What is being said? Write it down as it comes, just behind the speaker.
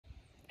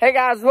Hey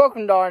guys,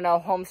 welcome to our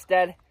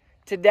Homestead.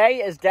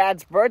 Today is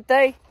Dad's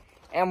birthday,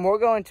 and we're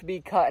going to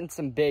be cutting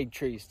some big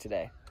trees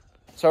today.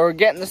 So we're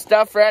getting the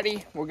stuff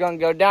ready. We're going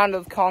to go down to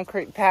the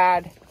concrete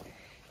pad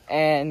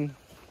and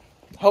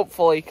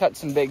hopefully cut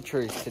some big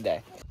trees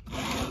today.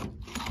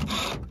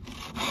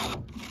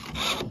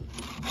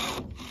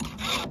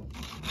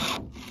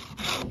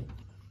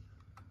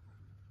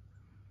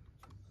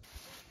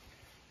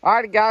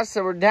 Alright guys,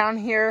 so we're down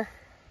here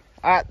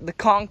at the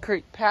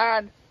concrete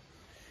pad.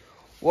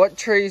 What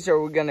trees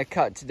are we going to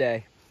cut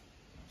today?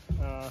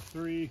 We're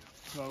going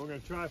to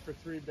try for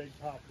 3 big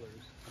poplars.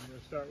 I'm going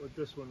to start with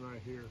this one right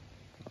here.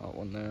 That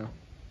one there.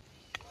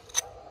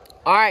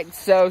 Alright,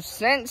 so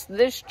since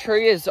this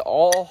tree is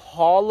all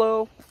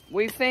hollow,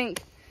 we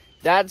think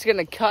Dad's going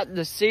to cut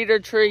the cedar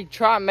tree,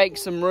 try and make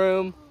some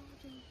room,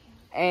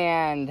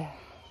 and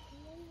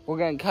we're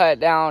going to cut it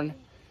down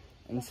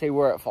and see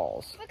where it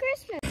falls. For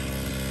Christmas.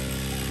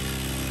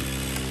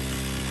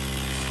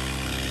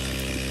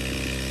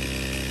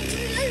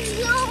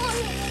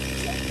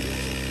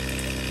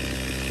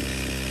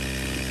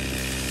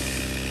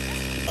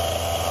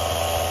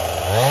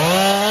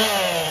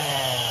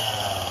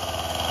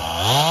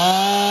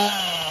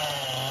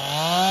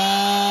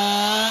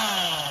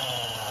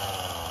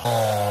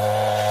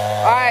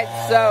 Alright,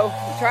 so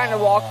I'm trying to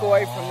walk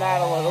away from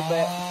that a little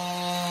bit.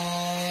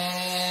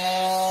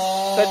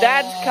 So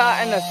Dad's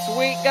cutting a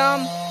sweet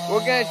gum.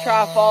 We're going to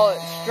try to follow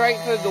it straight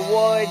through the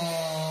woods.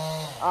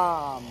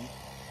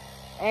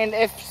 And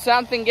if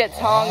something gets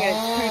hung and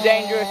it's too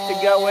dangerous to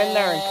go in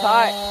there and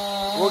cut,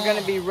 we're going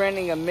to be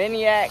renting a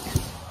Mini X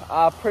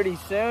pretty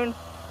soon.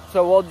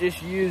 So we'll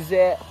just use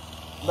it.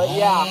 But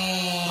yeah,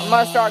 I'm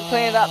going to start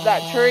cleaning up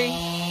that tree.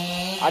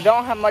 I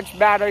don't have much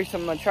battery, so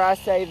I'm going to try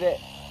to save it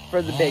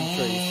for the big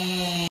trees.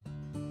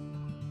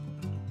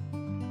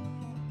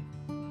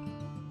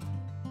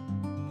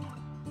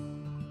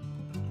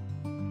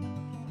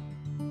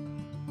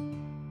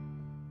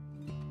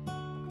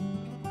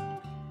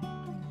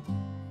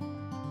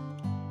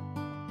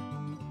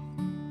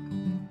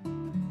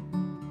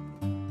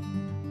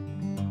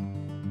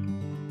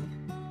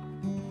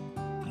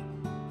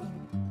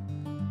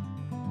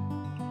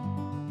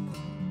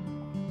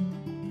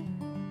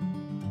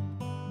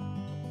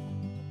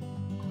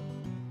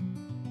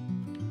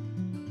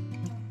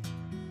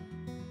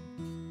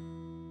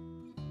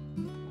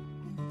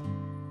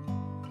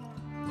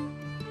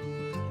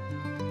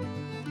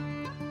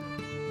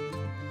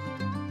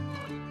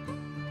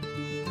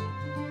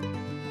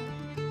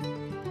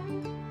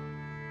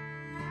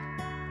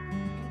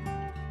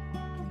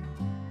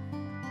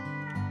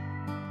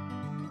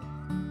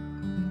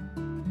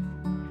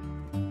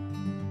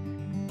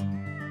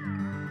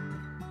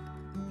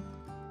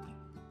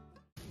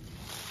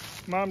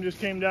 Mom just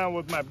came down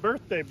with my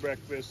birthday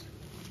breakfast.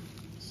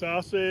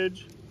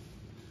 Sausage,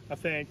 I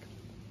think,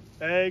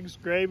 eggs,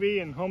 gravy,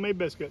 and homemade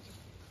biscuits.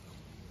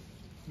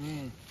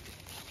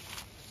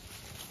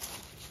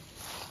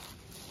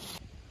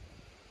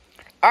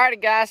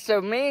 Alright guys, so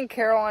me and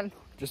Caroline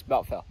just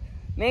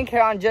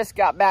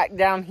got back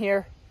down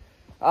here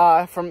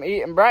from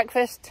eating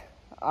breakfast.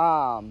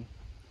 Dad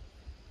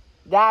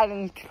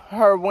and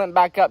her went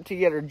back up to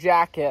get her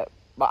jacket,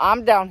 but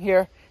I'm down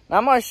here and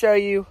I'm going to show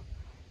you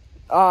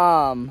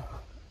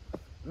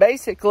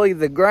basically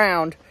the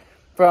ground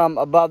from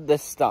above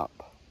this stump.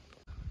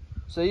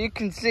 So you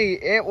can see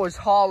it was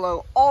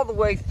hollow all the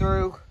way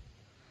through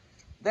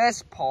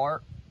this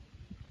part,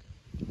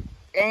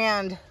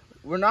 and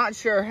we're not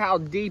sure how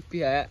deep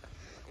yet,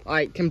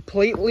 like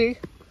completely,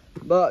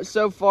 but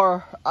so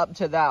far up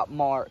to that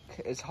mark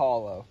is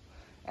hollow,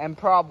 and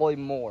probably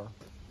more.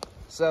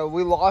 So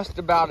we lost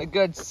about a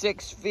good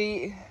 6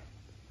 feet.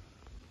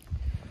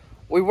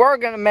 We were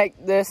gonna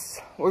make this,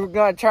 we were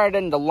gonna turn it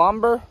into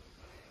lumber,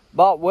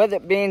 but with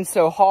it being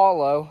so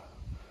hollow,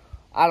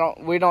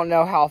 we don't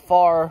know how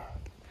far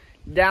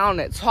down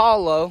it's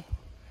hollow,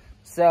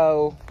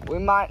 so we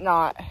might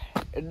not,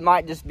 it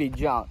might just be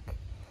junk.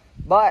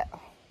 But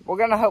we're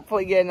gonna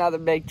hopefully get another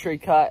big tree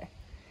cut.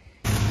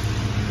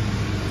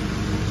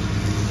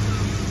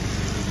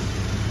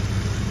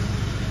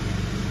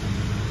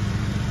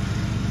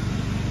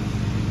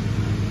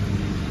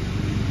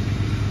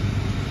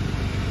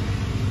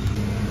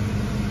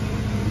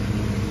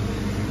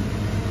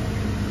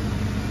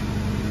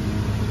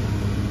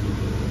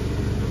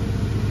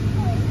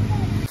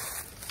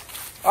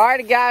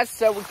 Alrighty guys,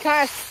 so we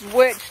kind of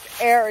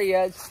switched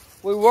areas.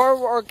 We were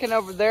working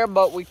over there,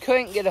 but we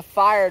couldn't get a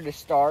fire to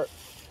start.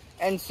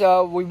 And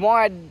so we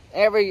wanted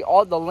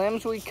all the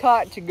limbs we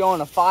cut to go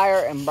in a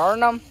fire and burn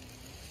them.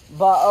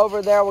 But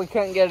over there, we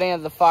couldn't get any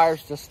of the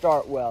fires to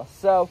start well.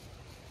 So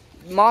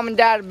Mom and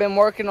Dad have been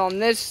working on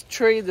this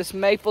tree, this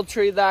maple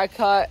tree that I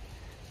cut.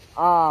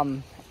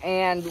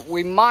 And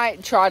we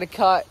might try to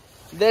cut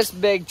this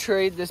big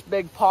tree, this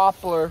big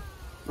poplar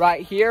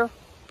right here.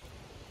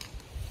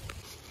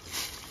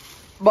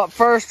 But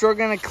first, we're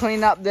going to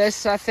clean up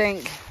this, I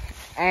think,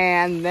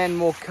 and then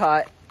we'll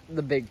cut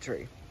the big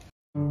tree.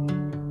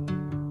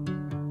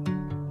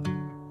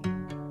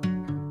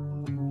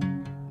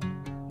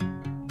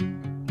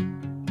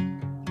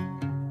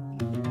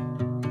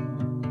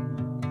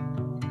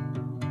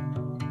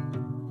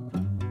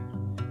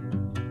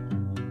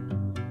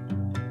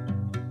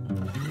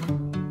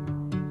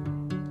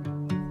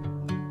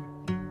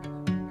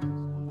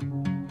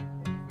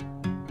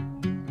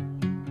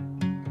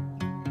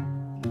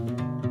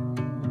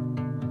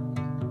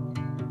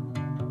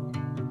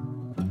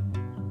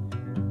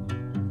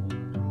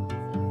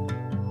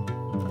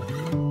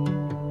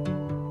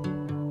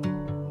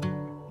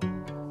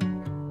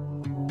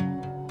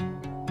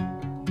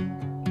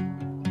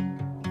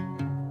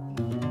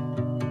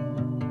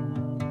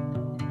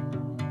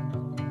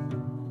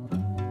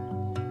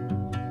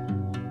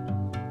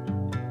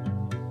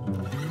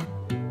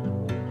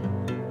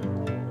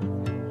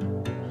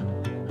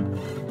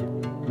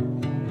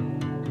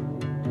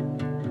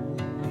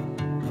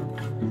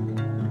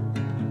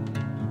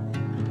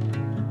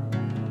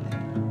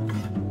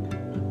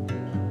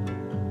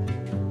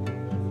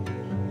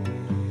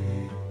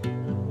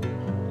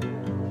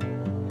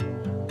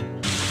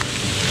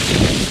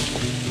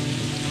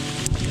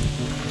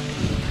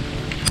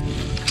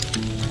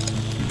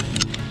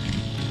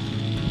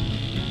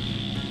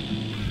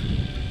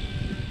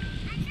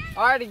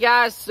 Alrighty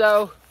guys,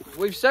 so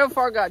we've so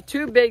far got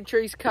 2 big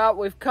trees cut.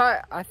 We've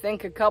cut, I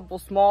think, a couple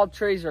small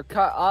trees, or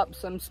cut up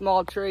some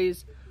small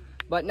trees.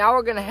 But now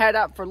we're gonna head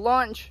up for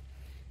lunch,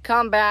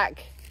 come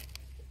back,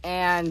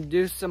 and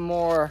do some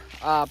more,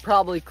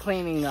 probably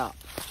cleaning up.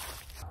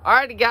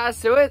 Alrighty guys,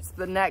 so it's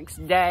the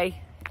next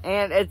day,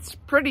 and it's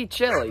pretty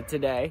chilly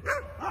today.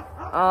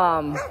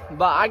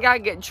 But I gotta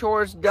get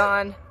chores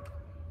done,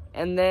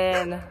 and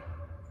then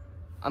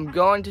I'm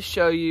going to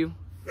show you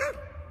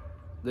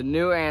the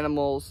new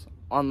animals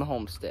on the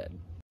homestead.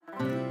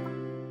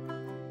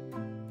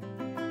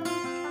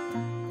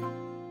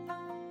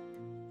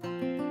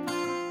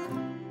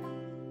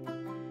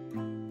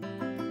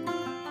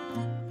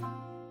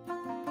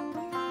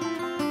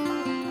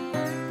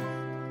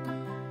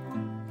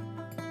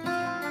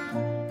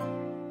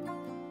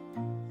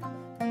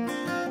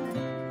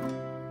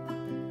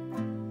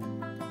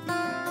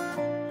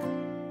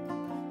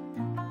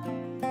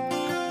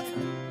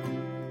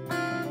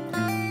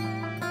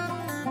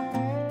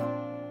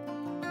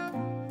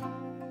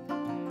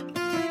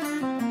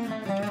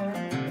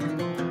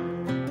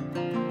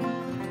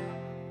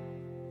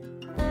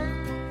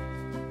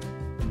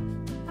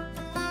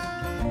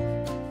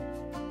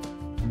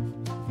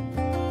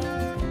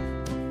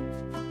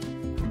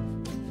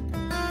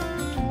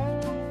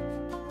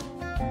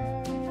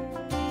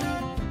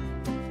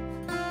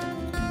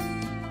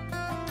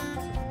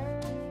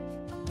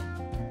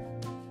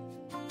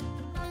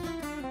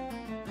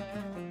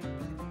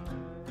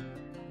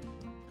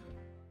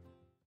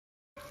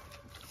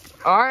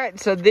 Alright,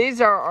 so these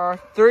are our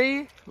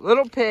 3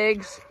 little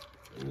pigs.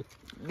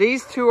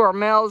 These 2 are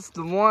males.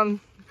 The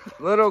one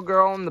little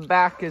girl in the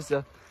back is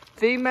a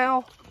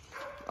female.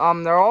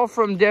 They're all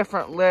from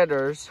different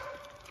litters,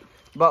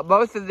 but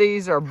both of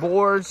these are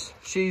boars.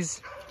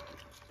 She's,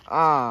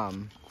 I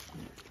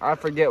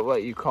forget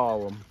what you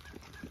call them.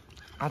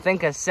 I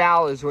think a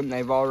sow is when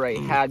they've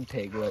already had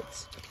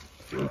piglets.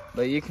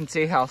 But you can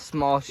see how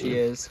small she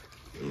is.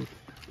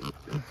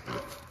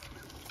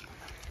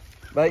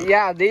 But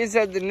yeah, these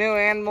are the new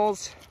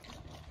animals.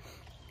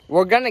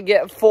 We're gonna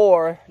get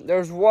 4.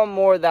 There's one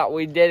more that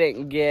we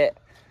didn't get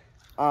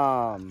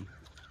from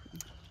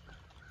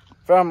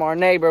our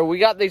neighbor. We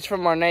got these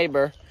from our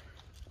neighbor,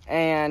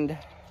 and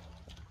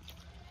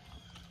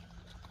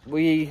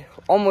we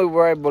only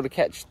were able to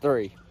catch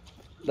 3.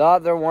 The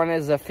other one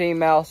is a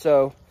female,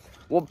 so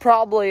we'll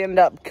probably end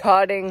up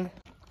cutting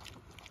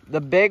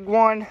the big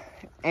one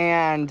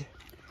and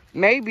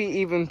maybe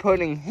even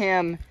putting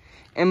him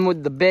in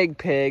with the big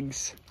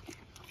pigs,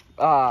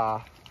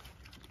 because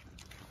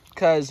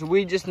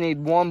we just need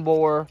 1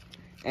 boar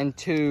and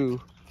 2,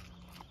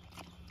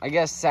 I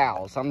guess,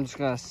 sows. I'm just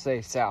gonna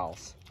say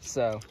sows.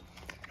 So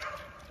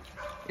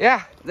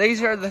yeah,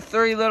 these are the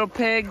 3 little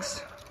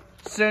pigs,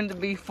 soon to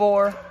be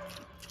 4.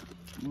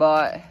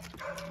 But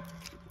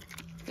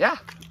yeah,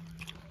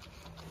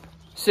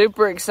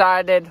 super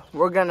excited.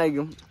 We're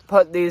gonna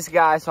put these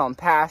guys on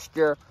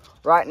pasture.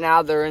 Right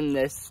now they're in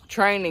this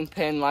training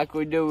pen like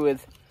we do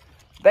with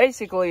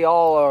basically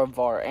all of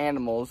our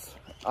animals.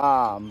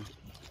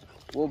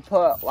 We'll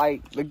put,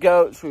 like, the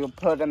goats, we'll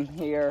put them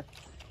here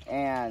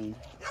and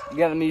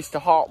get them used to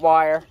hot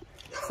wire.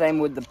 Same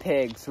with the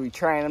pigs. We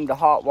train them to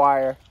hot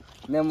wire,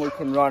 and then we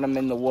can run them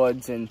in the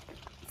woods, and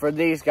for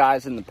these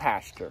guys in the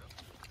pasture.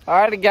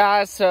 Alrighty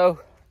guys, so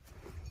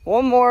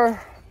one more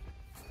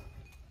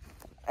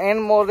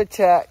animal to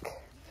check,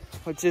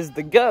 which is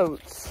the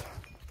goats.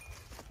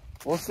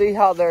 We'll see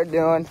how they're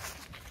doing.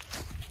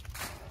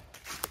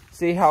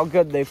 See how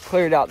good they've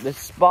cleared out this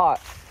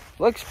spot.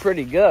 Looks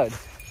pretty good.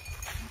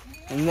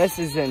 And this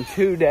is in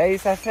 2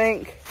 days, I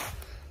think.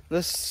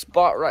 This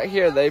spot right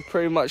here, they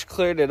pretty much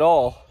cleared it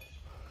all.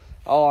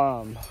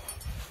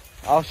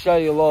 I'll show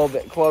you a little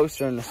bit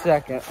closer in a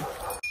second.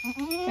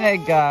 Hey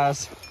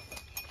guys.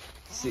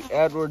 See,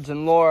 Edwards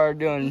and Laura are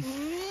doing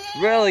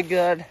really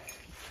good.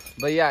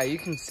 But yeah, you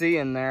can see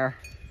in there,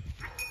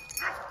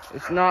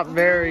 it's not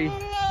very,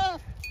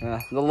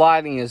 the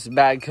lighting is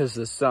bad because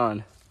of the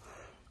sun.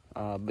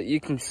 But you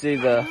can see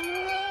they're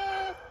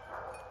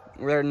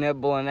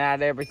nibbling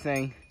at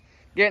everything,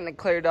 getting it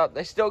cleared up.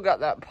 They still got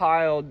that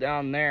pile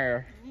down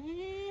there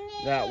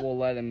that will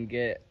let them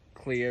get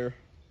clear.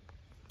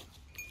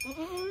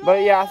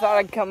 But yeah, I thought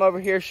I'd come over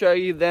here, show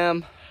you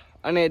them.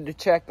 I needed to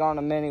check on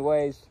them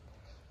anyways.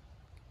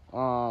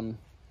 But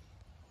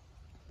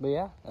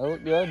yeah, they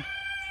look good.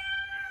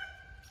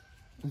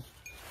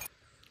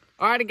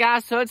 Alrighty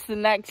guys, so it's the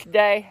next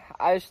day.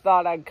 I just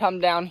thought I'd come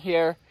down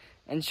here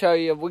and show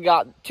you. We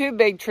got 2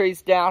 big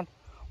trees down.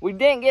 We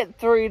didn't get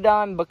 3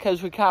 done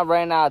because we kind of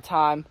ran out of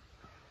time.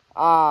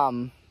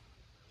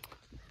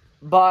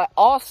 But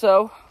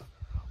also,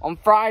 on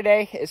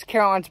Friday is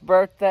Caroline's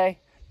birthday,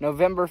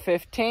 November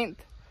 15th.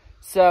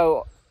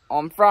 So,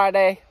 on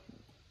Friday,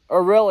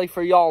 or really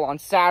for y'all on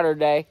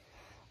Saturday,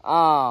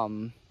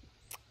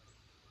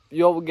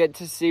 you'll get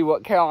to see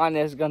what Caroline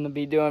is going to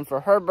be doing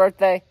for her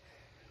birthday.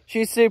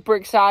 She's super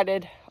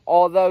excited,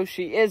 although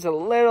she is a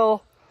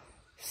little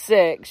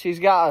sick. She's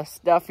got a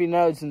stuffy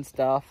nose and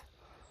stuff,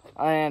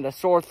 and a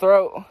sore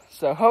throat.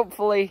 So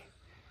hopefully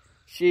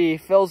she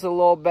feels a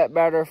little bit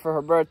better for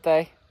her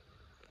birthday.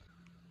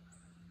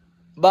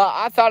 But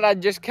I thought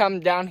I'd just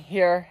come down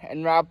here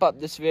and wrap up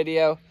this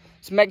video.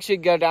 So make sure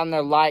you go down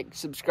there, like,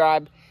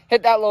 subscribe,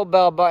 hit that little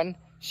bell button,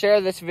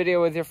 share this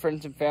video with your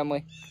friends and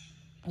family.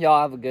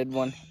 Y'all have a good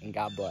one, and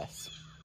God bless.